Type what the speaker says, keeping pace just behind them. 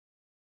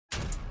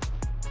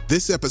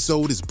This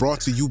episode is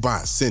brought to you by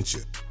Essentia.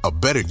 A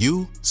better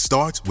you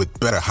starts with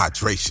better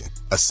hydration.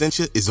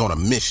 Essentia is on a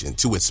mission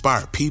to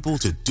inspire people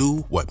to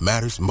do what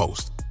matters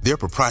most. Their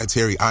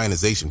proprietary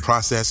ionization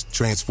process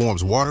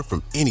transforms water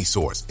from any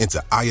source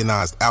into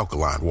ionized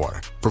alkaline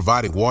water,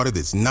 providing water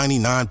that's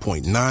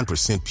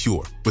 99.9%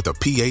 pure with a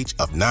pH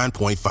of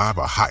 9.5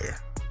 or higher.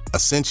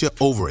 Essentia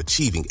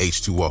overachieving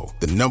H2O,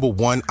 the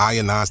 #1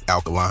 ionized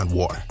alkaline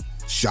water.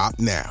 Shop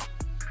now.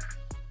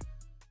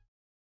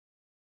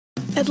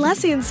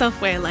 Atlassian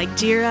software like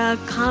Jira,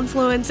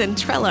 Confluence and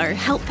Trello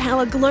help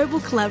power global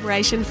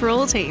collaboration for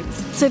all teams,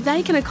 so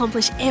they can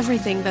accomplish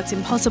everything that's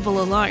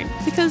impossible alone.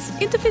 Because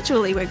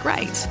individually we're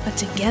great, but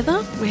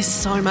together we're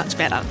so much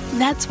better.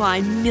 That's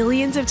why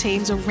millions of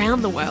teams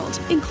around the world,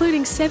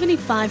 including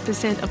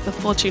 75% of the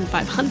Fortune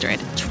 500,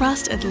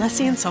 trust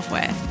Atlassian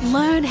software.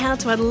 Learn how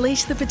to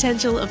unleash the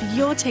potential of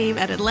your team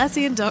at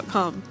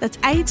Atlassian.com. That's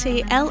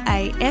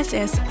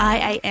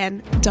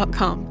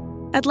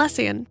Atlassian.com.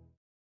 Atlassian.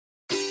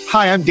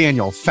 Hi, I'm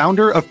Daniel,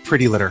 founder of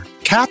Pretty Litter.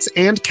 Cats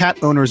and cat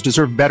owners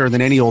deserve better than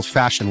any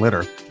old-fashioned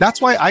litter.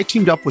 That's why I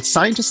teamed up with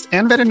scientists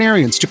and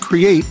veterinarians to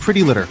create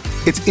Pretty Litter.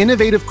 Its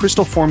innovative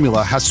crystal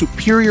formula has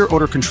superior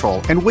odor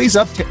control and weighs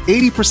up to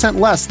 80%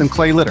 less than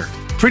clay litter.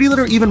 Pretty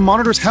Litter even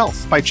monitors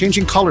health by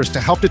changing colors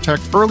to help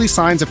detect early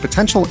signs of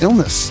potential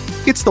illness.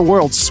 It's the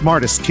world's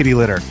smartest kitty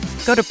litter.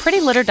 Go to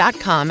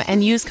prettylitter.com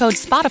and use code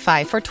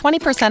SPOTIFY for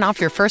 20%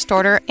 off your first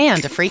order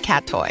and a free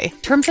cat toy.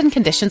 Terms and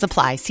conditions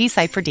apply. See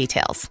site for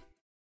details.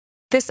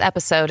 This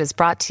episode is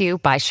brought to you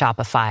by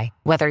Shopify.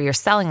 Whether you're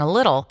selling a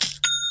little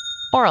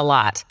or a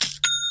lot,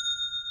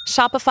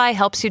 Shopify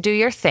helps you do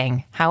your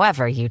thing,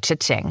 however you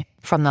cha-ching.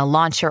 From the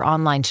launch your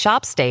online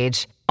shop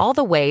stage, all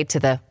the way to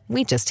the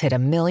we just hit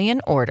 1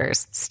 million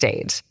orders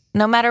stage.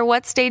 No matter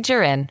what stage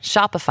you're in,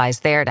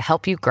 Shopify's there to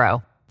help you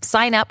grow.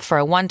 Sign up for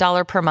a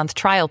 $1 per month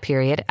trial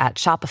period at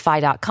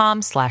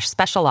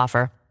shopify.com/special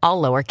offer,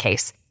 all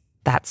lowercase.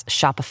 That's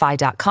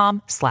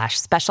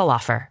shopify.com/special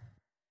offer.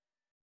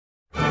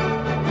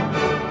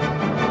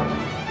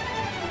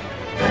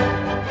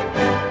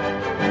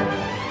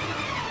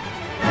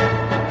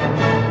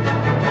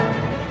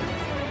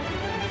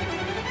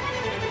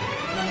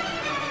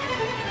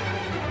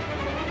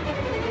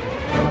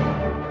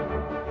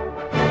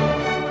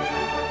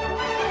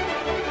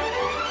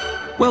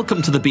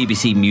 Welcome to the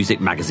BBC Music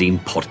Magazine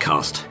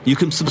podcast. You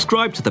can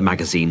subscribe to the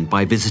magazine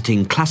by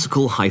visiting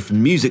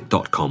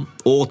classical-music.com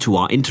or to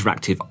our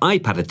interactive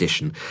iPad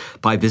edition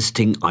by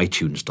visiting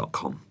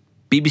itunes.com.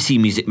 BBC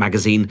Music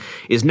Magazine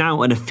is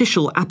now an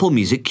official Apple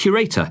Music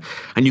curator,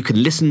 and you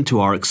can listen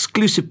to our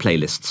exclusive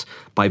playlists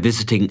by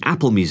visiting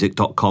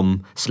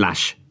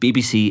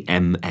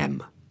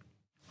applemusic.com/bbcmm.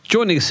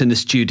 Joining us in the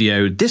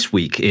studio this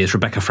week is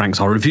Rebecca Franks,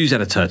 our reviews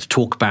editor, to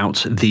talk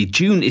about the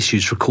June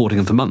issue's recording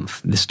of the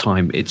month. This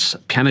time it's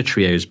Piano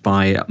Trios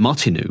by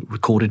Martinu,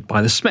 recorded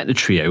by the Smetana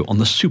Trio on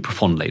the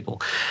Supraphon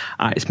label.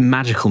 It's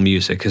magical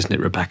music, isn't it,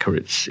 Rebecca?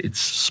 It's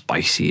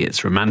spicy,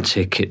 it's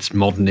romantic, it's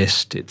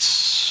modernist,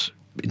 it's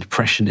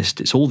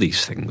impressionist, it's all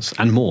these things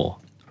and more.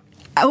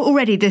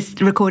 Already this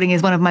recording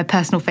is one of my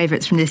personal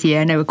favourites from this year.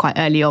 I know we're quite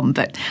early on,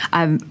 but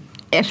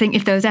I think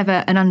if there was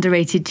ever an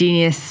underrated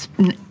genius,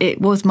 it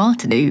was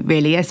Martinu,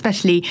 really,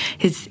 especially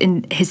his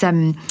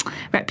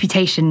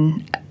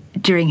reputation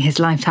during his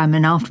lifetime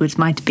and afterwards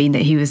might have been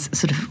that he was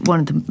sort of one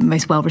of the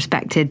most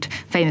well-respected,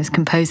 famous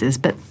composers,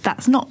 but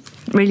that's not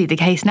really the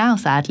case now,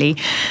 sadly.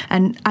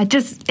 And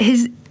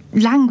his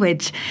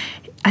language,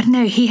 I don't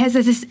know, he has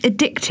this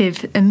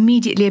addictive,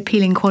 immediately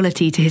appealing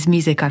quality to his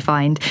music, I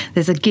find.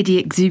 There's a giddy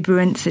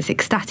exuberance, this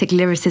ecstatic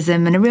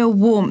lyricism, and a real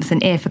warmth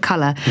and ear for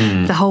colour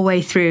the whole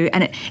way through.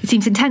 And it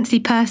seems intensely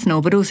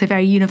personal, but also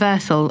very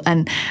universal,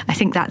 and I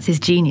think that's his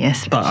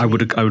genius. I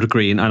would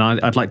agree, and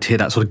I'd like to hear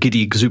that sort of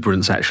giddy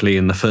exuberance, actually,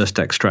 in the first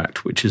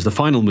extract, which is the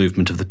final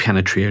movement of the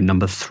Piano Trio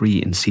number 3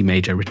 in C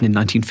major, written in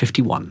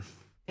 1951.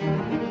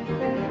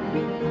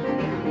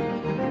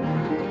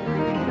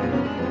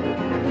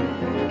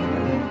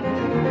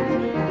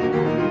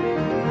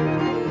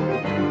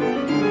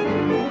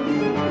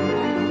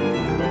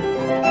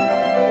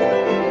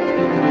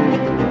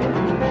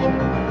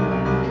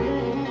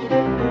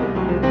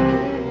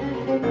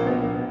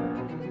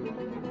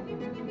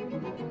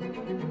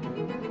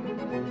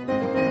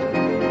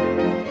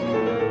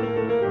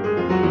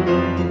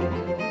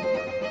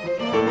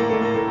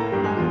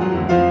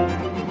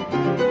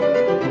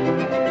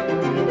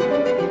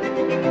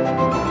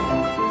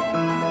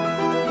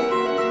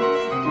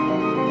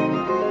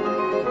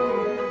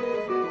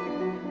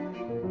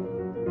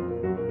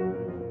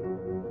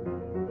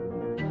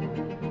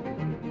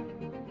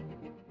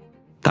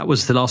 That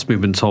was the last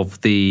movement of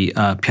the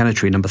Piano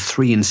Trio number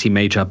 3 in C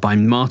major by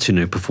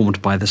Martinu,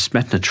 performed by the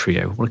Smetana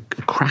Trio. What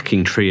a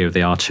cracking trio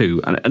they are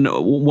too. And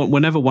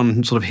whenever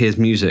one sort of hears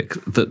music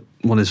that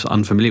one is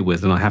unfamiliar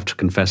with, and I have to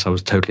confess I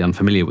was totally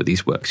unfamiliar with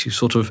these works, you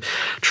sort of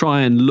try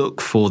and look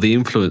for the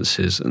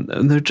influences,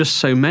 and there are just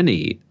so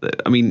many.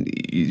 I mean,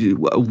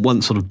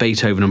 one sort of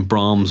Beethoven and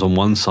Brahms on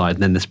one side,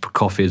 and then there's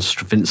Prokofiev,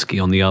 Stravinsky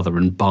on the other,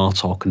 and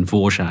Bartok and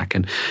Dvorak.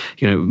 And,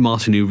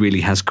 Martinu really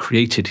has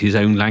created his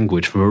own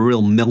language from a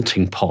real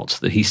melting pot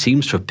that he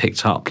seems to have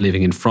picked up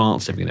living in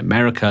France, living in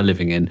America,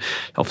 living in,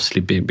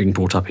 obviously being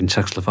brought up in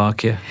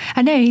Czechoslovakia.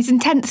 I know, he's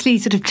intensely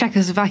sort of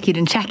Czechoslovakian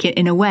and Czech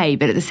in a way,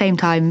 but at the same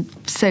time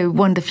so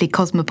wonderfully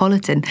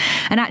cosmopolitan.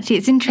 And actually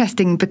it's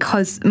interesting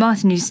because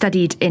Martinu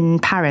studied in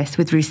Paris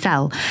with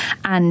Roussel,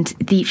 and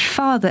the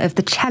father of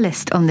the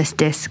cellist on this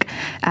disc,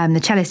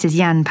 the cellist is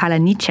Jan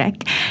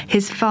Palaníček,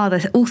 his father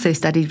also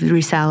studied with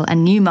Roussel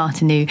and knew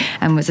Martinu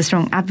and was a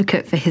strong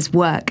advocate for his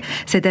work.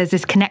 So there's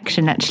this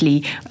connection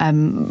actually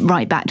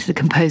right back to the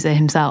composer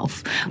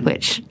himself,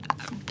 which,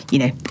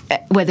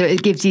 whether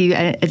it gives you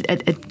a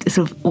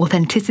sort of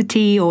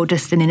authenticity or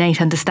just an innate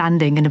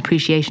understanding and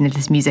appreciation of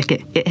this music,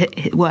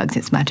 it works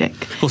its magic.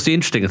 Well, the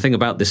interesting thing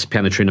about this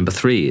Piano Trio number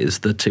 3 is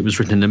that it was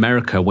written in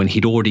America when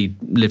he'd already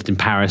lived in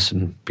Paris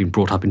and been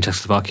brought up in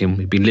Czechoslovakia, and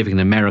he'd been living in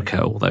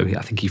America, although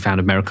I think he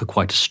found America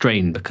quite a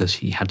strain because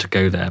he had to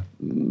go there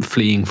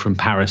fleeing from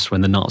Paris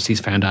when the Nazis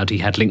found out he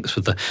had links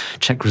with the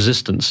Czech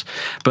resistance.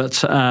 But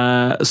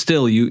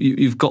still,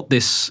 you've got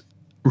this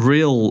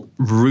real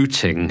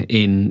rooting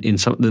in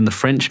the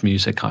French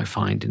music, I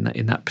find,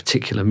 in that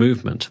particular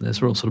movement. There's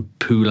a real sort of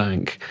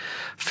Poulenc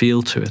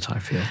feel to it, I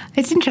feel.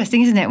 It's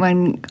interesting, isn't it,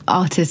 when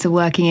artists are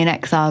working in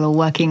exile or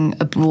working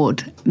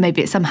abroad,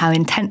 maybe it somehow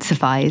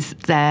intensifies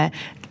their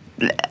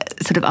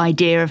sort of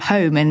idea of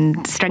home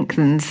and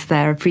strengthens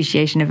their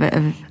appreciation of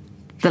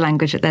the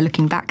language that they're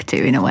looking back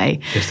to, in a way.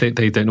 Yes, they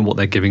don't know what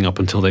they're giving up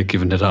until they've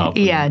given it up.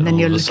 Yeah, and then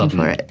you're looking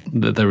for it.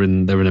 They're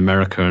in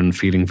America and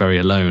feeling very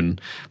alone.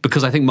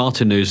 Because I think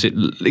Martinu's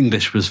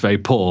English was very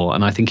poor,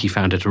 and I think he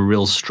found it a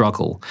real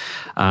struggle.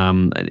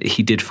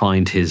 He did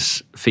find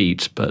his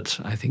feet, but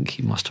I think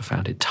he must have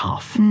found it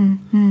tough.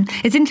 Mm-hmm.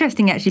 It's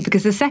interesting, actually,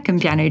 because the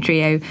second piano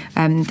trio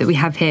that we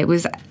have here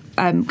was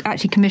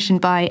actually commissioned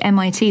by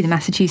MIT, the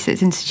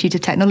Massachusetts Institute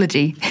of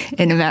Technology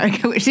in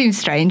America, which seems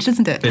strange,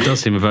 doesn't it? It does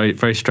seem very,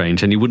 very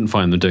strange, and you wouldn't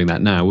find them doing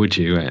that now, would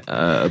you?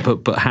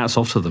 But hats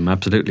off to them,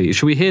 absolutely.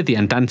 Shall we hear the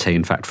Andante,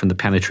 in fact, from the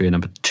Piano Trio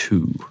number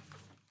 2?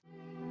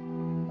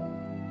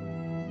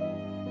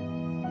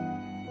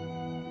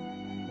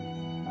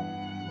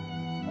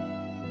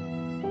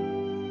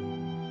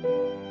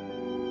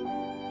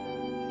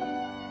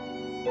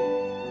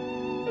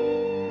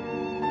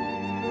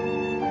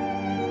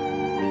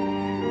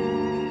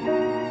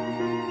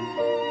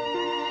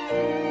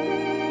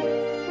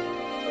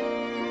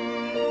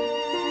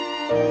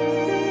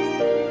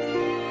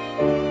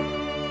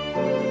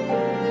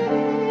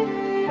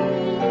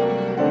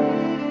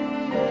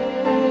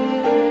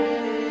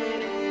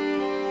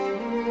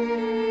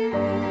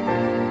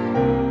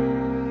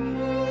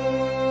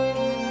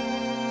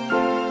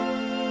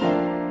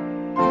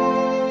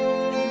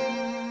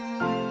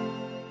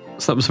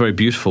 So that was very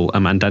beautiful,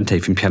 Andante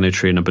from Piano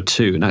Trio number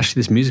 2. And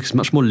actually this music is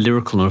much more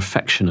lyrical and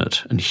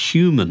affectionate and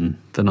human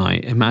than I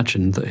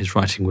imagined that his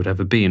writing would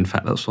ever be. In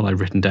fact, that's what I've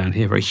written down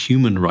here, very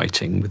human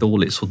writing with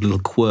all its sort of little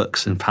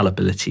quirks and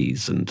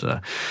fallibilities and,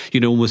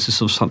 almost as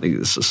sort of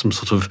something, some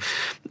sort of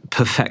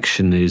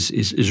perfection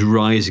is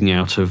rising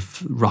out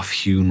of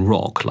rough-hewn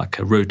rock, like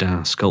a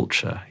Rodin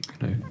sculpture,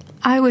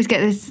 I always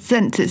get this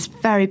sense it's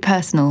very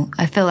personal.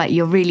 I feel like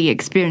you're really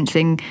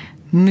experiencing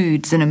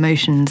moods and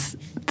emotions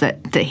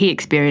that he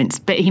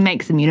experienced, but he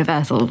makes them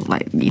universal,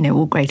 like,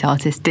 all great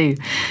artists do.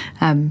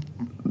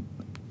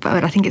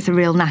 But I think it's a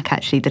real knack,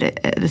 actually,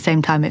 that at the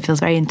same time it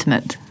feels very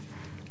intimate.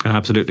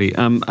 Absolutely.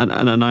 And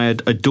I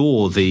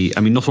adore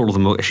not all of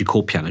them are actually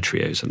called piano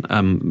trios.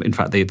 And in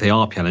fact, they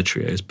are piano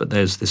trios, but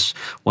there's this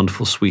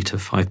wonderful suite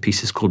of 5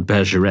 pieces called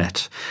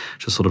Bergeret,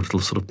 which are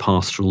little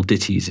pastoral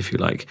ditties, if you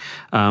like.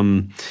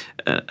 And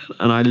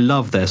I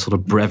love their sort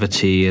of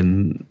brevity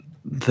and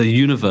the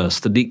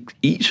universe that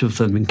each of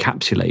them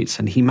encapsulates,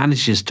 and he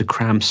manages to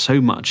cram so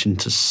much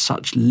into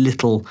such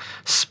little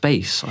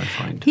space, I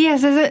find.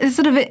 Yes, there's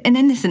sort of an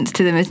innocence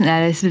to them, isn't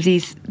there? There's sort of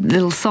these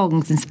little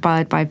songs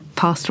inspired by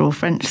pastoral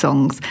French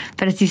songs.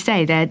 But as you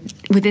say, they're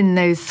within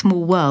those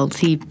small worlds.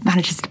 He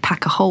manages to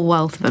pack a whole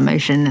wealth of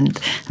emotion and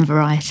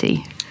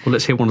variety. Well,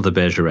 let's hear one of the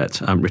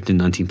Bergeret,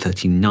 written in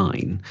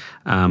 1939,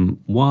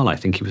 while I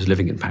think he was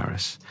living in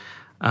Paris.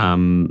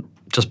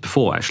 Just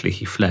before, actually,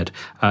 he fled.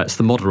 It's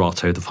the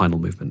Moderato, the final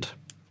movement.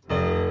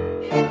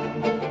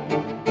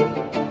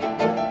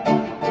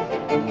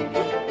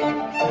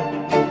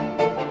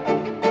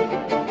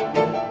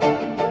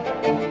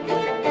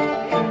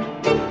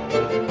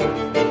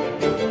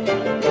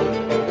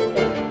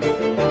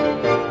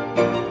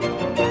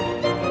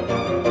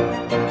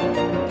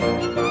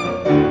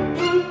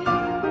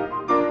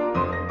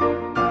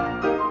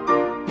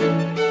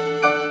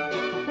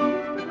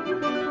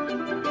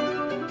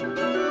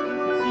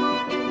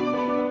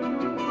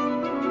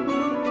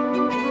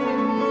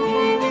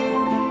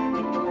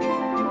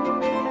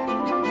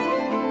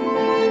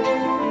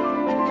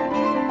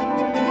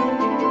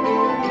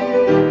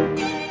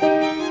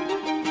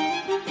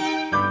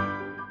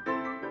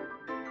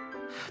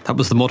 That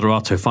was the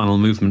Moderato final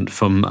movement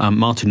from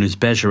Martinus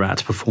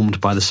Bergerac,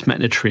 performed by the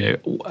Smetana Trio.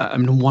 I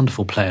mean,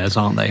 wonderful players,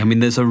 aren't they? I mean,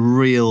 there's a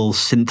real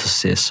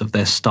synthesis of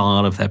their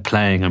style, of their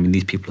playing. I mean,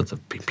 these people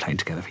have been playing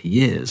together for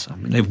years. I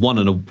mean, they've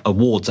won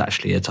awards,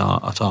 actually, at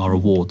our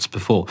awards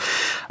before.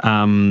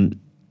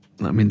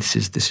 I mean, this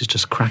is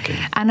just cracking.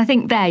 And I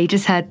think there you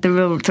just heard the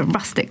real sort of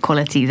rustic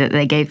quality that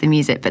they gave the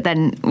music, but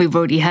then we've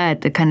already heard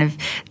the kind of,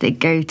 they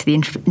go to the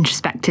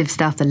introspective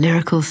stuff, the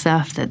lyrical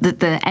stuff,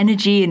 the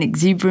energy and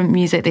exuberant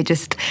music.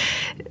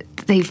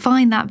 They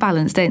find that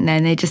balance, don't they?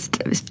 And it's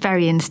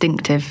very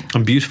instinctive.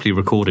 And beautifully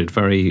recorded,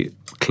 very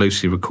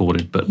closely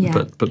recorded, but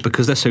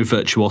because they're so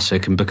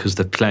virtuosic and because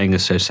the playing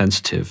is so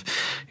sensitive,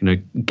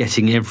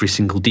 getting every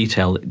single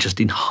detail just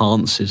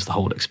enhances the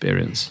whole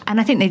experience. And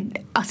I think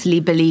they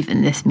utterly believe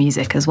in this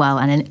music as well,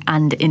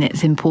 and in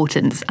its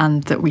importance,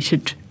 and that we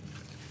should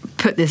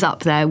put this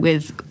up there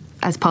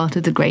as part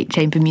of the great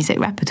chamber music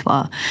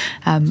repertoire.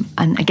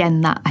 And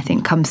again, that I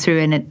think comes through,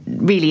 and it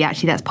really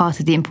actually that's part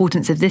of the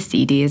importance of this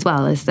CD as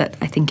well, is that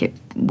I think it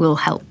will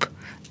help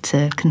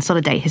to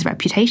consolidate his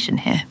reputation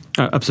here.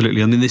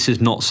 Absolutely. I mean, this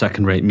is not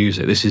second-rate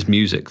music. This is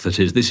music this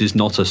is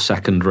not a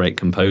second-rate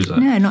composer.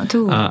 No, not at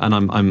all. And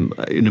I'm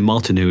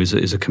Martinu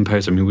is a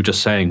composer. I mean, we were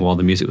just saying while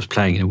the music was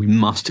playing, we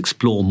must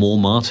explore more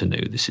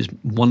Martinu. This is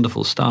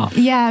wonderful stuff.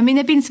 Yeah, I mean,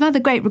 there've been some other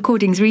great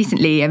recordings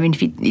recently. I mean,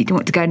 if you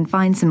want to go and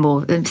find some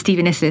more,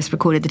 Stephen Isserlis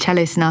recorded the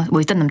cello sonata. Well,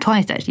 he's done them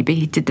twice actually, but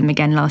he did them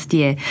again last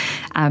year,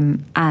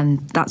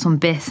 and that's on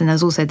Bis. And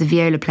there's also the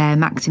viola player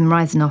Maxim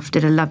Ryzanov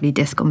did a lovely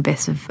disc on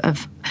Bis of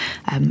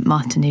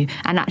Martinu.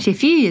 And actually, a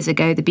few years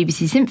ago, the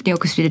BBC Symphony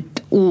Orchestra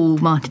did all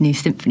Martinu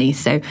symphonies.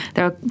 So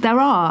there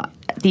are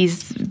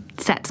these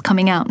sets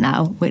coming out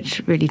now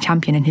which really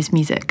champion in his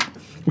music.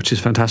 Which is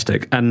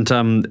fantastic. And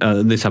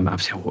this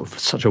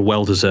such a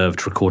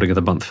well-deserved recording of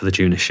the month for the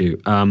June issue.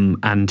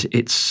 And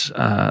it's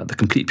the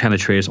complete piano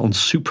trio is on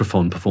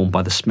Supraphon, performed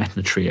by the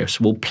Smetana Trio.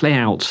 So we'll play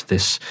out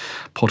this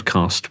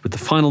podcast with the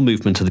final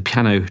movement of the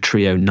piano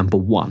trio number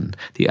 1,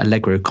 the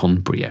Allegro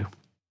con brio.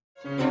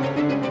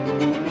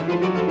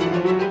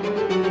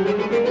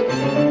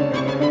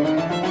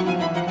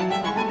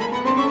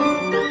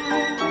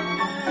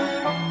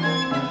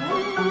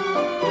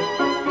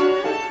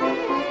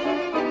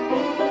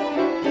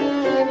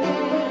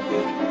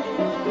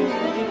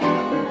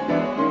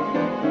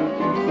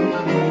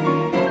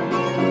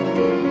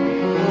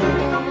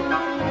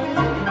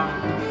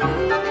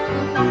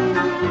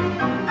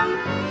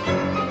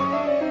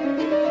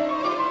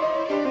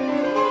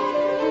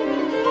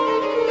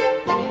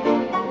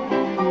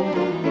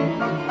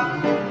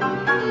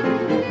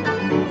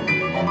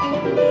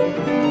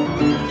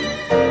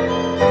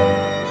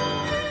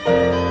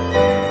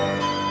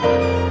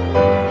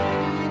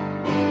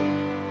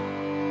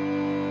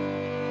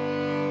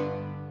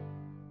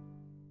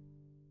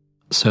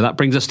 So that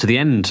brings us to the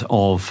end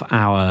of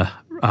our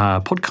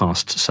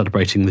podcast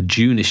celebrating the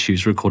June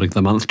issues recording of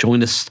the month.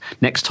 Join us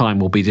next time.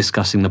 We'll be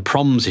discussing the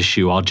Proms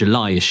issue, our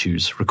July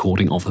issues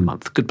recording of the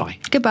month. Goodbye.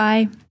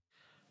 Goodbye.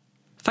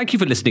 Thank you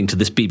for listening to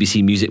this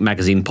BBC Music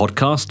Magazine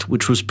podcast,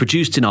 which was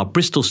produced in our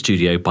Bristol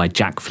studio by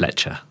Jack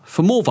Fletcher.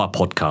 For more of our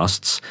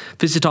podcasts,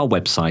 visit our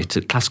website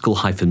at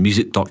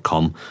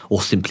classical-music.com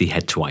or simply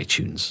head to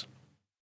iTunes.